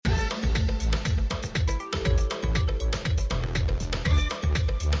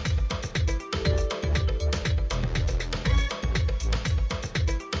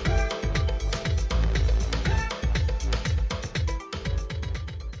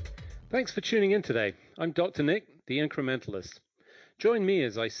Thanks for tuning in today. I'm Dr. Nick, the Incrementalist. Join me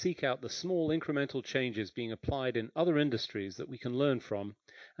as I seek out the small incremental changes being applied in other industries that we can learn from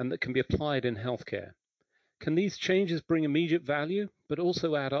and that can be applied in healthcare. Can these changes bring immediate value, but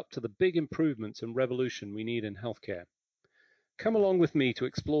also add up to the big improvements and revolution we need in healthcare? Come along with me to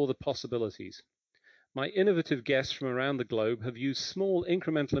explore the possibilities. My innovative guests from around the globe have used small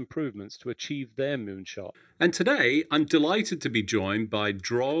incremental improvements to achieve their moonshot. And today, I'm delighted to be joined by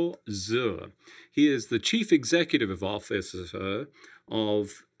Dror. He is the Chief Executive Officer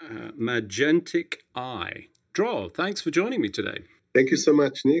of Magentiq. Dror, thanks for joining me today. Thank you so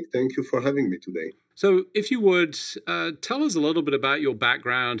much, Nick. Thank you for having me today. So, if you would, tell us a little bit about your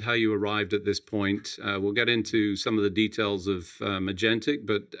background, how you arrived at this point. We'll get into some of the details of Magentiq,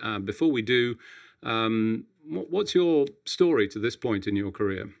 but before we do, what's your story to this point in your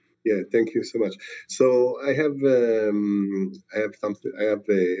career? Yeah, thank you so much. So I have a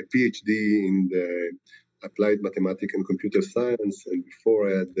PhD in the applied mathematics and computer science, and before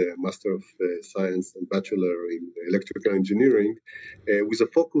I had the Master of Science and Bachelor in electrical engineering, with a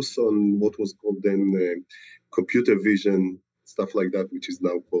focus on what was called then computer vision, stuff like that, which is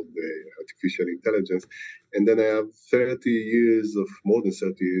now called artificial intelligence. And then I have more than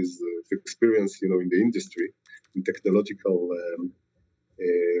 30 years of experience, in the industry, in technological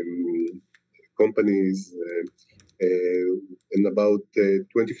companies, and about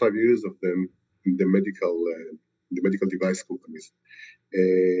 25 years of them in the medical device companies.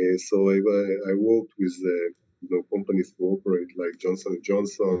 So I worked with companies who operate like Johnson &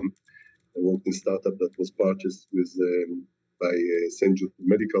 Johnson. I worked in startup that was purchased by St. Jude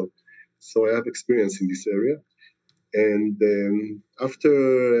Medical. So I have experience in this area. And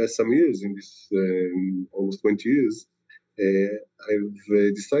after some years, in this almost 20 years,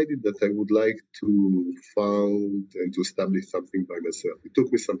 I've decided that I would like to found and to establish something by myself. It took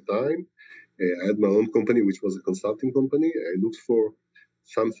me some time. I had my own company, which was a consulting company. I looked for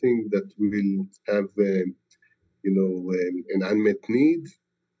something that will have, an unmet need,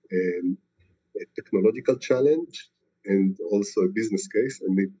 a technological challenge, and also a business case.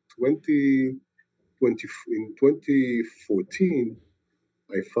 And in 2014,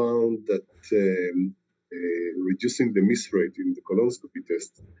 I found that reducing the miss rate in the colonoscopy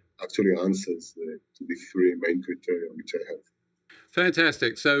test actually answers to the three main criteria which I have.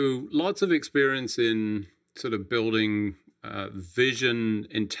 Fantastic. So lots of experience in sort of building vision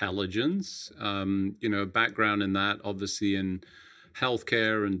intelligence, background in that, obviously in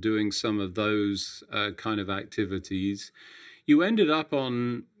healthcare and doing some of those kind of activities. You ended up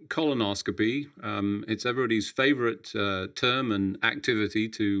on colonoscopy. It's everybody's favorite term and activity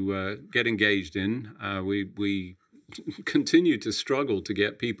to get engaged in. We continue to struggle to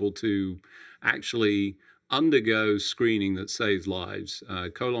get people to actually undergo screening that saves lives.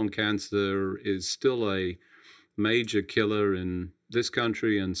 Colon cancer is still a major killer in this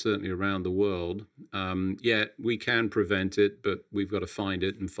country and certainly around the world. Yet we can prevent it, but we've got to find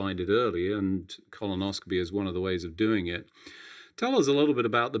it and find it early, and colonoscopy is one of the ways of doing it. Tell us a little bit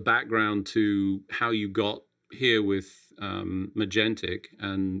about the background to how you got here with Magentiq,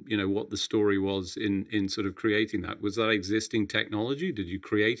 and what the story was in sort of creating that. Was that existing technology? Did you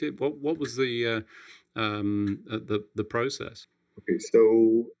create it? What was the process? Okay,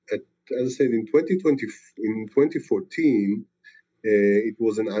 so as I said, in 2014, it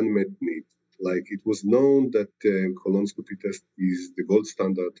was an unmet need. Like, it was known that colonoscopy test is the gold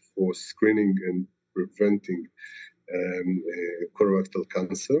standard for screening and preventing colorectal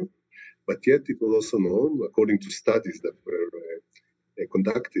cancer, but yet it was also known, according to studies that were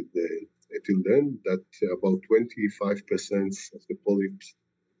conducted till then, that about 25% of the polyps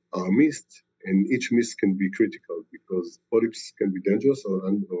are missed, and each miss can be critical because polyps can be dangerous or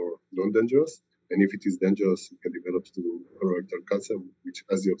non-dangerous, and if it is dangerous, it can develop to colorectal cancer, which,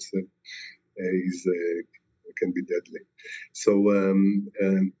 as you have said, can be deadly. So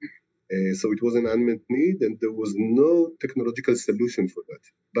it was an unmet need, and there was no technological solution for that.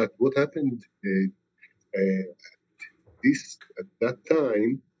 But what happened at that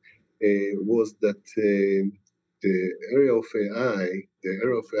time was that the era of AI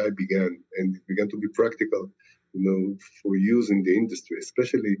began, and it began to be practical, for use in the industry,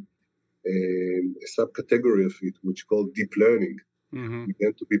 especially a subcategory of it, which called deep learning,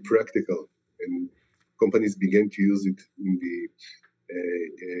 began to be practical, and companies began to use it in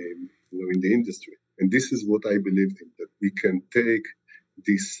the industry. And this is what I believed in, that we can take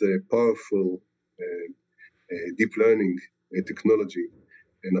this powerful deep learning technology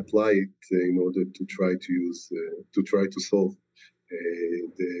and apply it in order to try to solve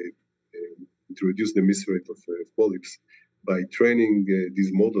to reduce the miss rate of polyps. by training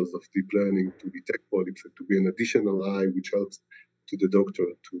these models of deep learning to detect polyps and to be an additional eye which helps to the doctor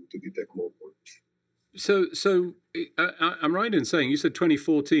to detect more polyps. So I'm right in saying you said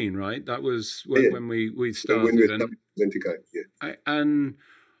 2014, right? That was when we started. When we established Magentiq, yeah.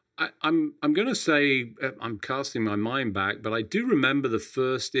 I'm going to say I'm casting my mind back, but I do remember the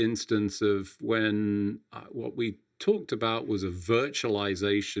first instance of when what we talked about was a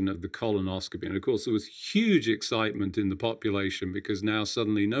virtualization of the colonoscopy. And of course, there was huge excitement in the population because now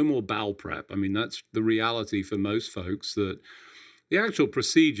suddenly no more bowel prep. I mean, that's the reality for most folks, that the actual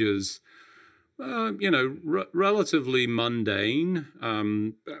procedures, relatively mundane,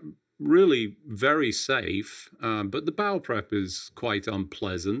 really very safe, but the bowel prep is quite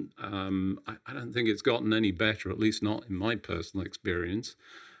unpleasant. I don't think it's gotten any better, at least not in my personal experience.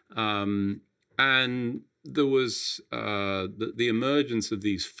 And there was the emergence of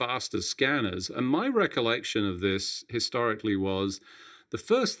these faster scanners. And my recollection of this historically was the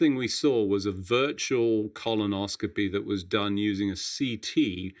first thing we saw was a virtual colonoscopy that was done using a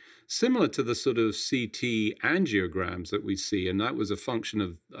CT, similar to the sort of CT angiograms that we see. And that was a function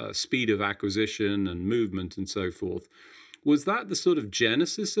of speed of acquisition and movement and so forth. Was that the sort of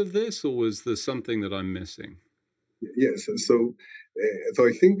genesis of this, or was there something that I'm missing? Yes. So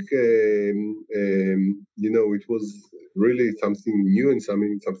I think it was really something new and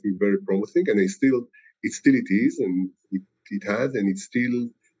something very promising, and it still is, and it has, and it still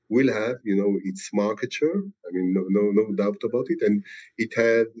will have, its market share. I mean, no doubt about it, and it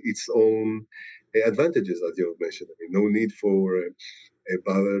had its own advantages, as you have mentioned. I mean, no need for a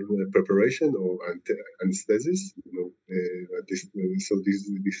bowel preparation or anesthesis. So this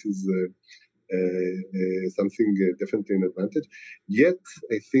is. Something definitely an advantage. Yet,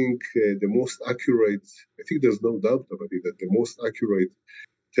 I think the most accurate, I think there's no doubt about it, that the most accurate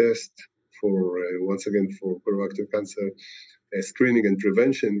test for, once again, for colorectal cancer screening and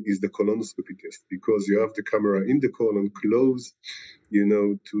prevention is the colonoscopy test, because you have the camera in the colon close,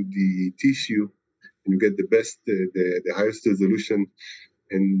 to the tissue, and you get the best, the highest resolution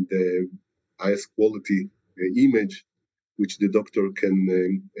and the highest quality image which the doctor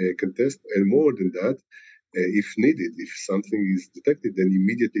can test. And more than that, if needed, if something is detected, then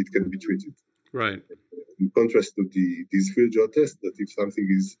immediately it can be treated. Right. In contrast to these virtual tests, that if something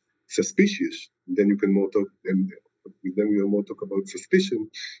is suspicious, then you can more talk, and then we more talk about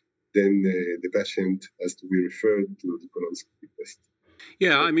suspicion, then the patient has to be referred to the colonoscopy test.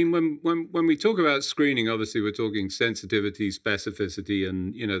 Yeah, I mean, when we talk about screening, obviously we're talking sensitivity, specificity,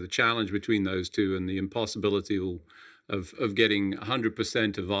 and the challenge between those two, and the impossibility of getting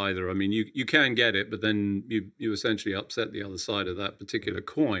 100% of either. I mean, you can get it, but then you essentially upset the other side of that particular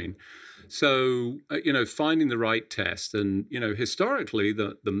coin. So finding the right test, and historically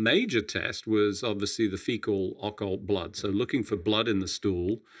the major test was obviously the fecal occult blood. So looking for blood in the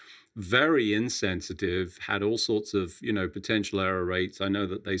stool. Very insensitive, had all sorts of potential error rates. I know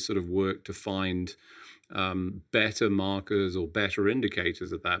that they sort of work to find better markers or better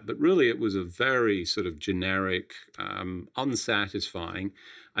indicators of that, but really it was a very sort of generic, unsatisfying.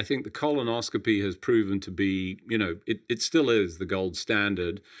 I think the colonoscopy has proven to be, it still is the gold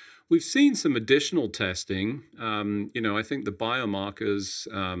standard. We've seen some additional testing. I think the biomarkers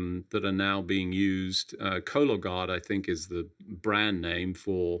that are now being used, Cologuard, I think, is the brand name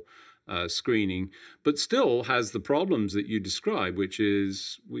for screening, but still has the problems that you describe, which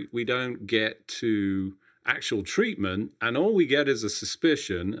is we don't get to actual treatment, and all we get is a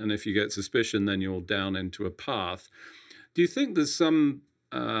suspicion. And if you get suspicion, then you're down into a path. Do you think there's some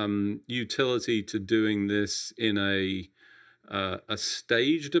utility to doing this in a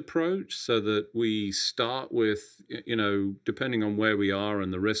staged approach, so that we start with, depending on where we are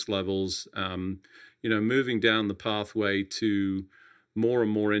and the risk levels, moving down the pathway to more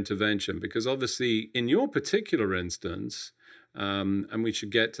and more intervention? Because obviously in your particular instance, and we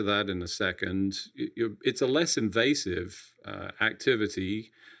should get to that in a second, it's a less invasive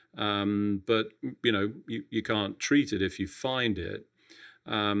activity, but you can't treat it if you find it.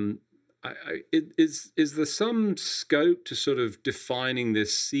 Is there some scope to sort of defining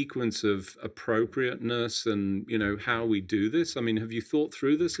this sequence of appropriateness and how we do this? I mean, have you thought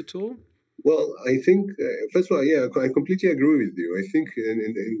through this at all? Well, I think first of all, yeah, I completely agree with you. I think,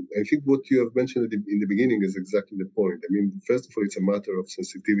 and I think what you have mentioned in the beginning is exactly the point. I mean, first of all, it's a matter of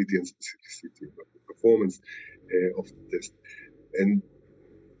sensitivity and specificity of the performance of the test,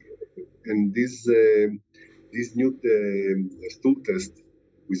 and these new stool tests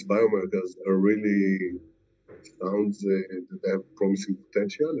with biomarkers are really sounds that have promising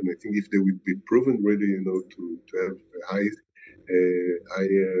potential. And I think if they would be proven really, to have a high high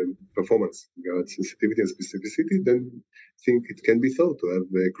performance regards sensitivity and specificity, then I think it can be thought to have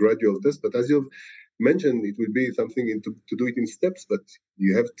a gradual test. But as you've mentioned, it will be something to do it in steps, but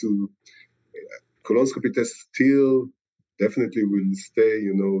you have to, colonoscopy test still definitely will stay,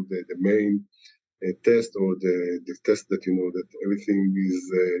 the main test, or the test that, that everything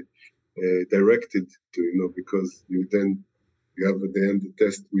is directed to, because you have at the end the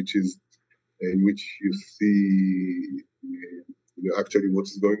test which is in which you see actually what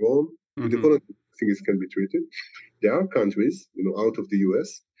is going on. With the colon, things can be treated. There are countries, out of the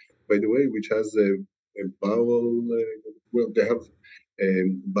US, by the way, which has a bowel, they have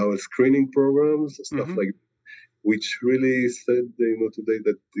bowel screening programs, stuff like, which really said, today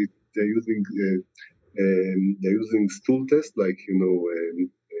that they're using stool tests, like,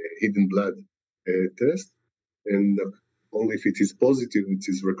 hidden blood test, and only if it is positive, it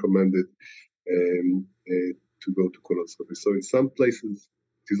is recommended to go to colonoscopy. So in some places,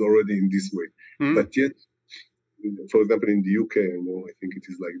 it is already in this way. But yet, for example, in the UK, I think it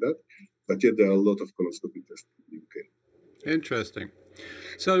is like that. But yet, there are a lot of colonoscopy tests in the UK. Interesting.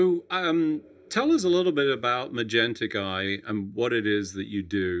 So tell us a little bit about Magentiq and what it is that you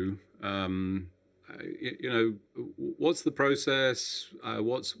do. What's the process?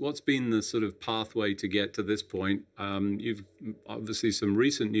 What's been the sort of pathway to get to this point? You've obviously some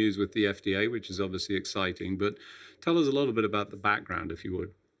recent news with the FDA, which is obviously exciting, but tell us a little bit about the background, if you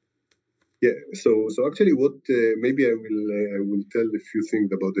would. Yeah, so actually, what maybe I will tell a few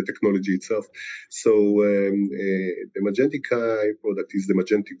things about the technology itself. So the Magentiq product is the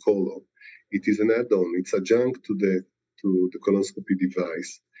Magentiq Colo. It is an add-on. It's adjunct to the colonoscopy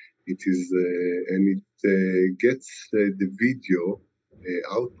device. It is and it gets the video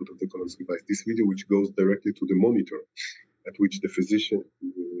output of the colonoscopy device. This video, which goes directly to the monitor, at which the physician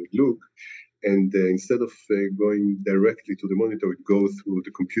look, and instead of going directly to the monitor, it goes through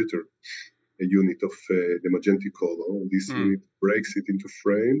the computer unit of the Magentiq Colo. This unit breaks it into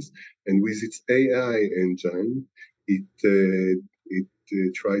frames, and with its AI engine, it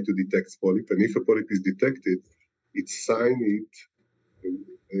tries to detect polyp. And if a polyp is detected, it signs it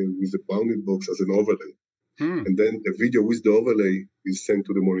with a bounded box as an overlay. And then the video with the overlay is sent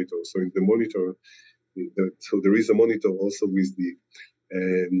to the monitor. So in the monitor, so there is a monitor also with the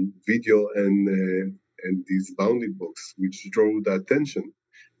video and this bounded box, which draw the attention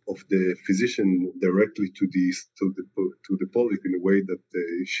of the physician directly to the polyp in a way that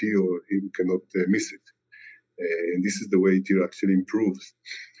she or him cannot miss it. And this is the way it actually improves.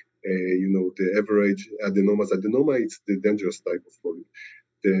 The average adenomas. Adenoma, it's the dangerous type of polyp.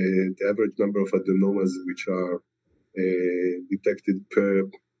 The average number of adenomas which are detected per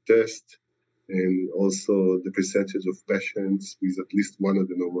test, and also the percentage of patients with at least one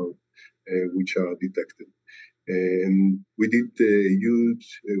adenoma which are detected. And we did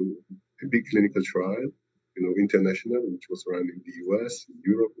a big clinical trial, international, which was run in the US, in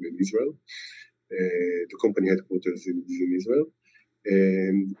Europe, and in Israel. The company headquarters is in Israel,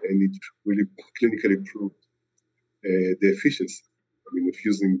 and it really clinically proved the efficiency. Of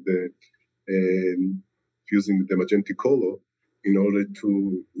using the Magentiq Colo in order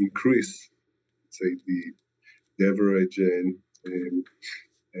to increase, say, the average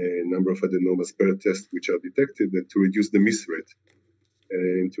number of adenomas per test which are detected, and to reduce the miss rate,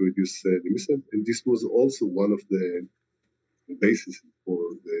 and to reduce the miss rate. And this was also one of the basis for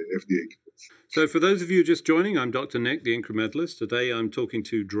the FDA clearance. So for those of you just joining, I'm Dr. Nick, the Incrementalist. Today I'm talking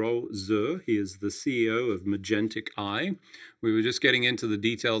to Dror. He is the CEO of Magentiq. We were just getting into the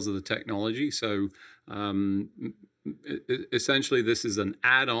details of the technology. So essentially, this is an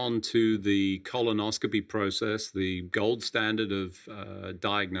add-on to the colonoscopy process, the gold standard of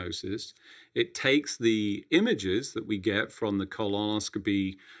diagnosis. It takes the images that we get from the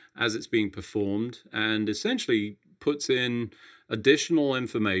colonoscopy as it's being performed and essentially puts in additional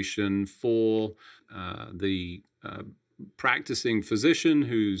information for the practicing physician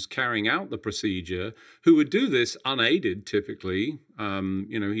who's carrying out the procedure, who would do this unaided typically.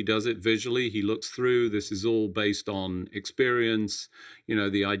 He does it visually. He looks through. This is all based on experience,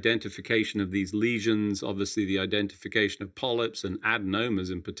 the identification of these lesions, obviously the identification of polyps and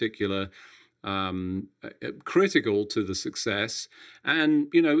adenomas in particular, critical to the success. And,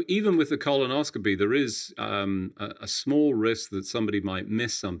 even with the colonoscopy, there is a small risk that somebody might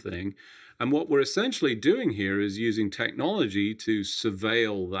miss something. And what we're essentially doing here is using technology to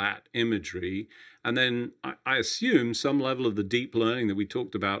surveil that imagery. And then I assume some level of the deep learning that we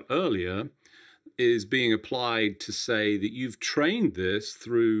talked about earlier is being applied to say that you've trained this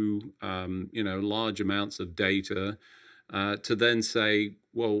through, large amounts of data to then say,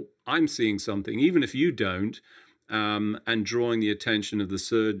 well, I'm seeing something, even if you don't, and drawing the attention of the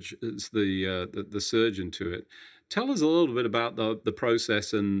surgeon to it. Tell us a little bit about the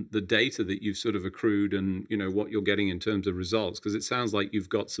process and the data that you've sort of accrued, and what you're getting in terms of results, because it sounds like you've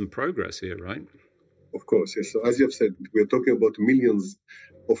got some progress here, right? Of course, yes. So as you have said, we are talking about millions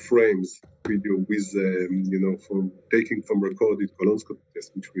of frames video with, from taking from recorded colonoscopy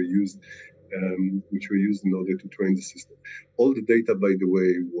tests, which we used in order to train the system. All the data, by the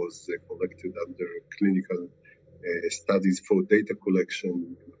way, was collected under clinical studies for data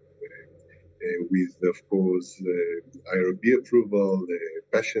collection, with, of course, IRB approval,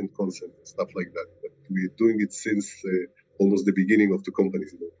 patient consent, stuff like that. But we're doing it since almost the beginning of the company,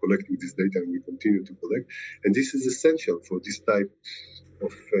 collecting this data, and we continue to collect. And this is essential for this type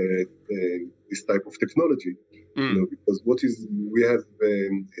of technology, because we have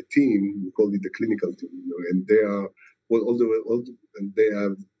a team, we call it the clinical team, and they are and they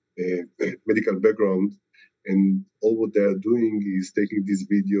have a medical background, and all what they are doing is taking these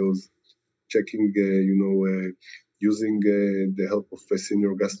videos, checking, using the help of a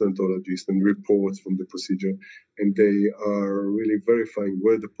senior gastroenterologist and reports from the procedure, and they are really verifying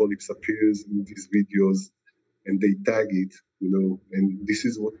where the polyps appears in these videos, and they tag it, and this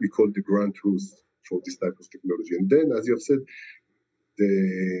is what we call the ground truth for this type of technology. And then, as you have said,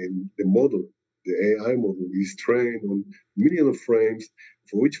 the model, the AI model, is trained on millions of frames,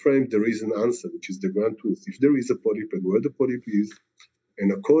 for which frame there is an answer, which is the ground truth. If there is a polyp and where the polyp is,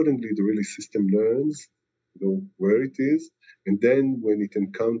 and accordingly, the really system learns, where it is, and then when it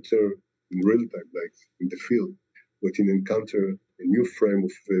encounter in real time, like in the field, when it encounter a new frame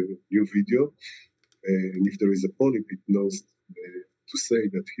of new video, and if there is a polyp, it knows to say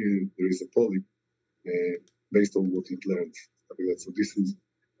that here there is a polyp based on what it learns. So this is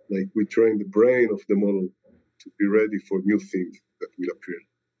like we train the brain of the model to be ready for new things that will appear.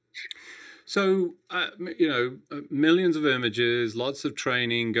 So, millions of images, lots of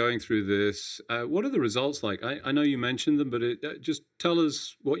training going through this. What are the results like? I know you mentioned them, but just tell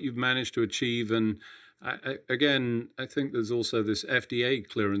us what you've managed to achieve. And again, I think there's also this FDA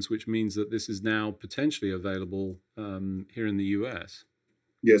clearance, which means that this is now potentially available here in the US.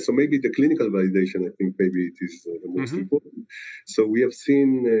 Yeah, so maybe the clinical validation, I think maybe it is the most important. So we have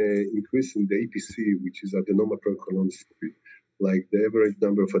seen increase in the APC, which is adenoma per colonoscopy, like the average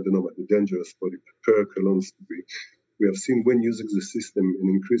number of adenoma, the dangerous polyp per colonoscopy. We have seen when using the system an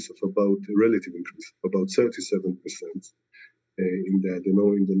increase of a relative increase of about 37% in the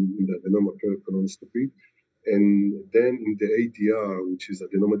adenoma per colonoscopy. And then in the ADR, which is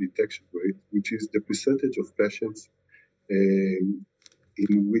adenoma detection rate, which is the percentage of patients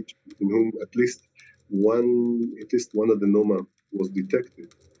in whom at least one adenoma was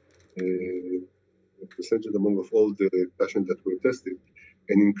detected, a percentage among of all the patients that were tested,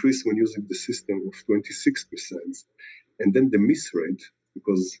 an increase when using the system of 26%. And then the miss rate,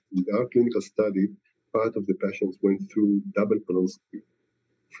 because in our clinical study, part of the patients went through double colonoscopy.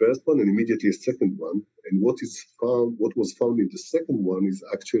 First one and immediately a second one. And what was found in the second one is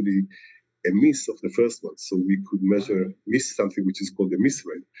actually a miss of the first one. So we could miss something which is called the miss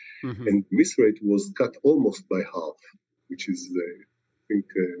rate. And miss rate was cut almost by half, which is, I think,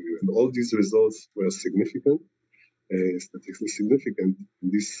 and all these results were significant, statistically significant.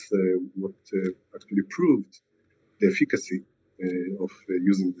 This what actually proved the efficacy of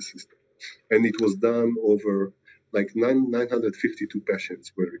using the system. And it was done over like 952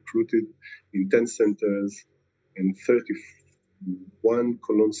 patients were recruited in 10 centers, and 31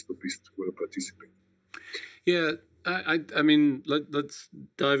 colonoscopists were participating. Yeah, I mean, let's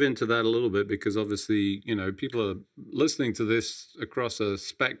dive into that a little bit, because obviously, people are listening to this across a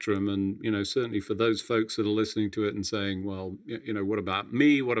spectrum, and, certainly for those folks that are listening to it and saying, well, what about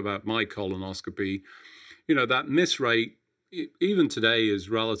me? What about my colonoscopy? That miss rate, even today, is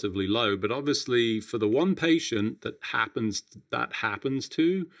relatively low, but obviously for the one patient that happens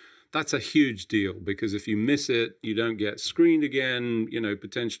to, that's a huge deal, because if you miss it, you don't get screened again,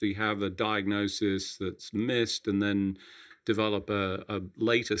 potentially have a diagnosis that's missed, and then develop a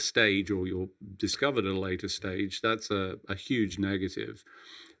later stage, or you're discovered at a later stage. That's a huge negative.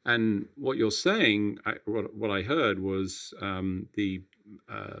 And what you're saying, what I heard was the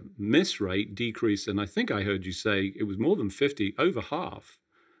miss rate decreased, and I think I heard you say it was more than 50, over half.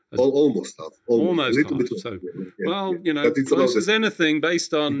 Almost half. Almost half. Bit So, but it's close as anything,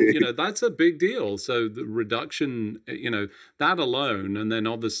 based on, that's a big deal. So the reduction, that alone, and then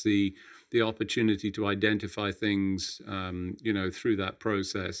obviously the opportunity to identify things, through that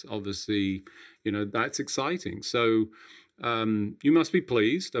process, obviously, that's exciting. So you must be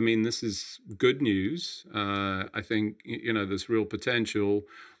pleased. I mean, this is good news. I think, there's real potential.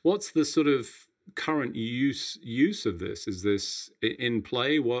 What's the sort of current use of this? Is this in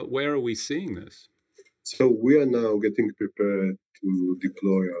play? Where are we seeing this? So we are now getting prepared to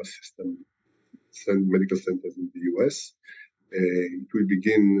deploy our system in medical centers in the US. It will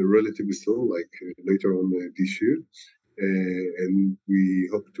begin relatively soon, like later on this year. And we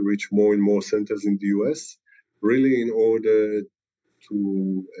hope to reach more and more centers in the US, really in order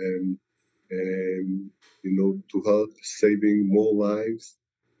to, to help saving more lives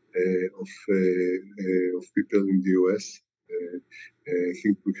of people in the US. I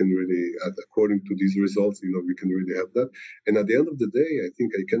think we can really, according to these results, we can really have that. And at the end of the day, I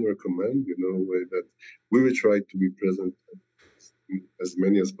think I can recommend, that we will try to be present in as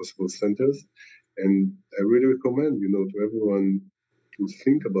many as possible centers. And I really recommend, to everyone to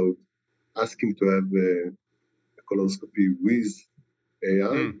think about asking to have a colonoscopy with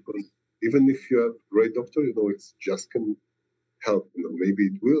AI, because even if you have a great doctor, it's just can help. Maybe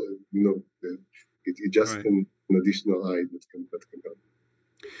it will. It just Right. can an additional eye that can help.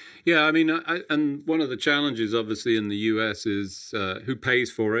 Yeah, I mean, and one of the challenges, obviously, in the US is who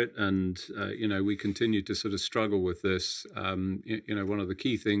pays for it, and we continue to sort of struggle with this. One of the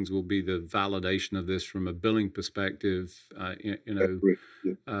key things will be the validation of this from a billing perspective.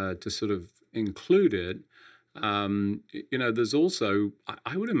 To sort of include it. There's also,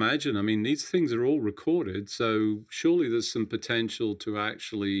 I would imagine, I mean, these things are all recorded, so surely there's some potential to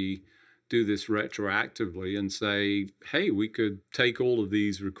actually do this retroactively and say, hey, we could take all of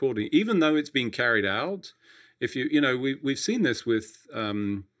these recordings, even though it's being carried out. If we've seen this with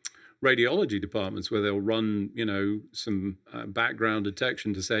radiology departments where they'll run, some background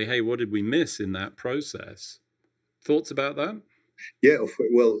detection to say, hey, what did we miss in that process? Thoughts about that? Yeah,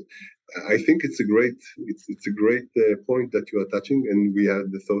 well, I think it's a great point that you are touching, and we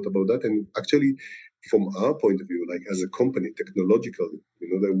had the thought about that. And actually, from our point of view, like as a company, technologically,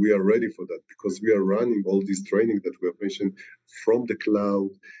 that we are ready for that because we are running all these training that we have mentioned from the cloud.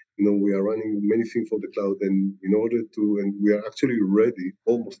 We are running many things from the cloud, and and we are actually ready,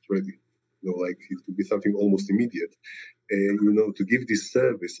 almost ready. Like it could be something almost immediate, to give this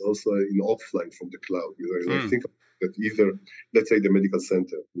service also in offline from the cloud. I think that either, let's say, the medical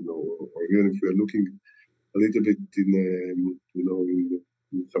center, or even if we are looking a little bit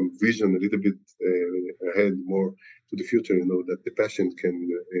in some vision, a little bit ahead, more to the future, that the patient can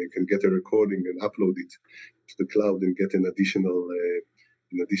get a recording and upload it to the cloud and get an additional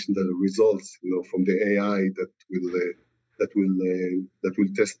results, from the AI that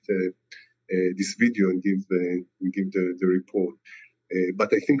will test this video and give the report.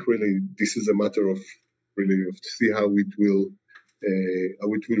 But I think really this is a matter of to see how it will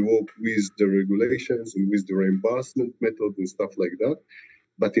work with the regulations and with the reimbursement method and stuff like that.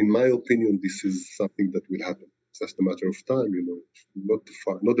 But in my opinion, this is something that will happen. It's just a matter of time,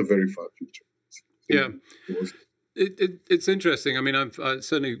 not a very far future. Yeah. It's interesting. I mean, I've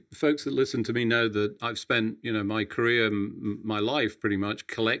certainly folks that listen to me know that I've spent, my career, my life pretty much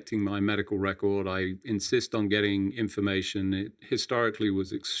collecting my medical record. I insist on getting information. It historically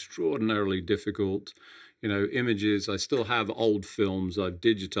was extraordinarily difficult. Images. I still have old films. I've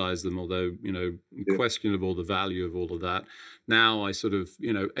digitized them, although, questionable the value of all of that. Now I sort of,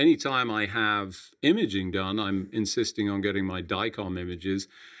 anytime I have imaging done, I'm insisting on getting my DICOM images.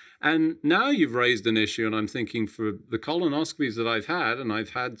 And now you've raised an issue, and I'm thinking for the colonoscopies that I've had, and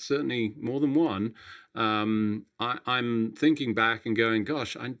I've had certainly more than one, I'm thinking back and going,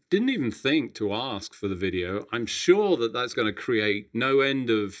 gosh, I didn't even think to ask for the video. I'm sure that that's going to create no end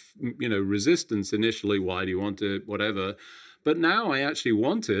of, resistance initially. Why do you want it? Whatever. But now I actually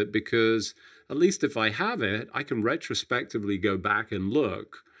want it because at least if I have it, I can retrospectively go back and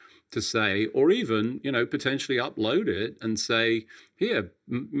look to say, or even, potentially upload it and say, here,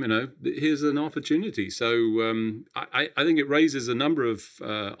 here's an opportunity. So I think it raises a number of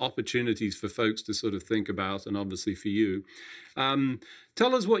opportunities for folks to sort of think about, and obviously for you.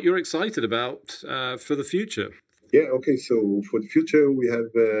 Tell us what you're excited about for the future. Yeah. Okay. So for the future, we have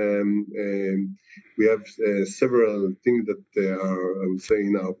several things that are, I would say,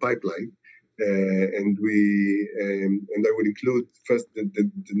 in our pipeline. And I will include first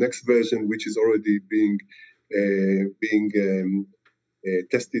the next version, which is already being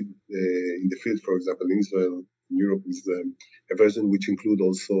tested in the field. For example, in Israel, in Europe, is a version which includes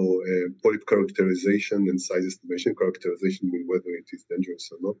also polyp characterization and size estimation. Characterization means whether it is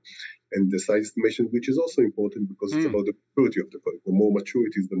dangerous or not, and the size estimation, which is also important because it's about the maturity of the polyp. The more mature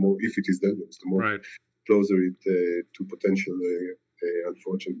it is, the more, if it is dangerous, the more closer it to potential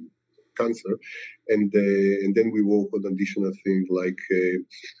unfortunate cancer. And then we work on additional things like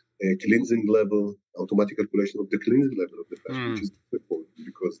cleansing level, automatic calculation of the cleansing level of the patient, which is important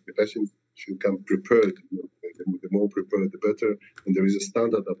because the patient should come prepared. The more prepared, the better. And there is a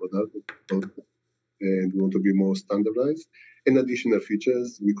standard about that, and we want to be more standardized. In additional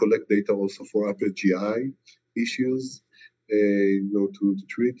features, we collect data also for upper GI issues, to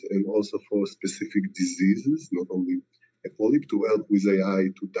treat, and also for specific diseases, not only a polyp, to help with AI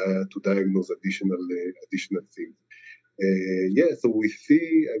to diagnose additional things. So we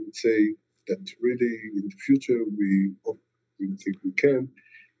see, I would say, that really in the future we think we can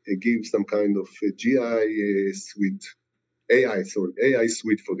give some kind of GI suite, AI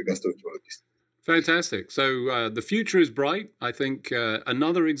suite for the gastroenterologist. Fantastic. So the future is bright. I think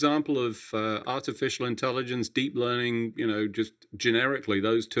another example of artificial intelligence, deep learning, just generically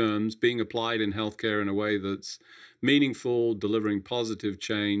those terms being applied in healthcare in a way that's meaningful, delivering positive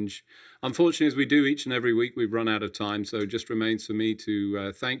change. Unfortunately, as we do each and every week, we've run out of time. So it just remains for me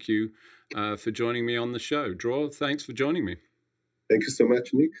to thank you for joining me on the show. Dror, thanks for joining me. Thank you so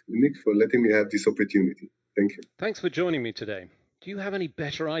much, Nick, for letting me have this opportunity. Thank you. Thanks for joining me today. Do you have any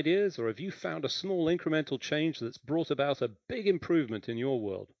better ideas, or have you found a small incremental change that's brought about a big improvement in your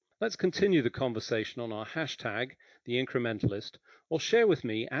world? Let's continue the conversation on our hashtag, the Incrementalist, or share with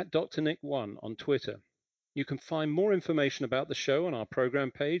me at DrNick1 on Twitter. You can find more information about the show on our program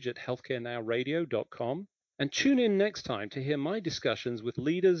page at healthcarenowradio.com. And tune in next time to hear my discussions with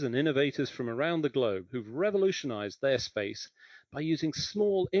leaders and innovators from around the globe who've revolutionized their space by using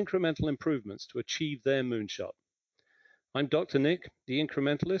small incremental improvements to achieve their moonshot. I'm Dr. Nick, the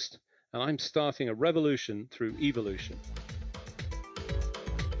Incrementalist, and I'm starting a revolution through evolution.